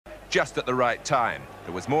just at the right time.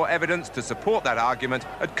 There was more evidence to support that argument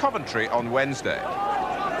at Coventry on Wednesday.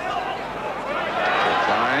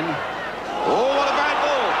 Klein. Oh, what a bad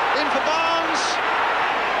ball! In for Barnes!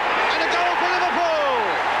 And a goal for Liverpool!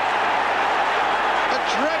 A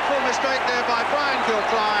dreadful mistake there by Brian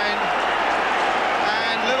Klein.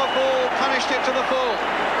 And Liverpool punished it to the full.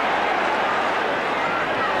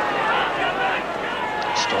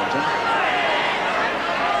 Staunton.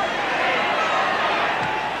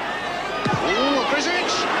 Ooh, Krisic!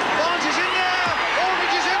 Barnes is in there!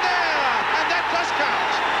 Aldridge is in there! And that does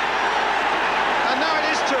count. And now it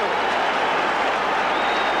is two.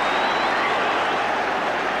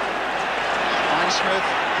 Smith.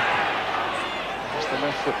 There's the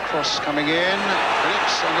left foot cross coming in.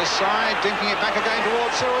 Phillips on this side, dinking it back again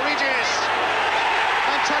towards Regis.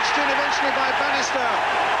 And touched in eventually by Bannister.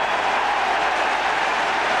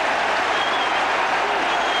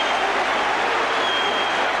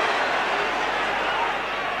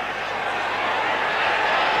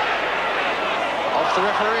 Off the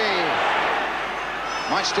referee.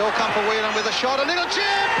 Might still come for Whelan with a shot. A little chip.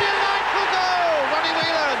 Delightful goal. Ronnie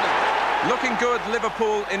Whelan. Looking good,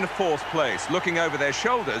 Liverpool in fourth place. Looking over their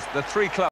shoulders, the three clubs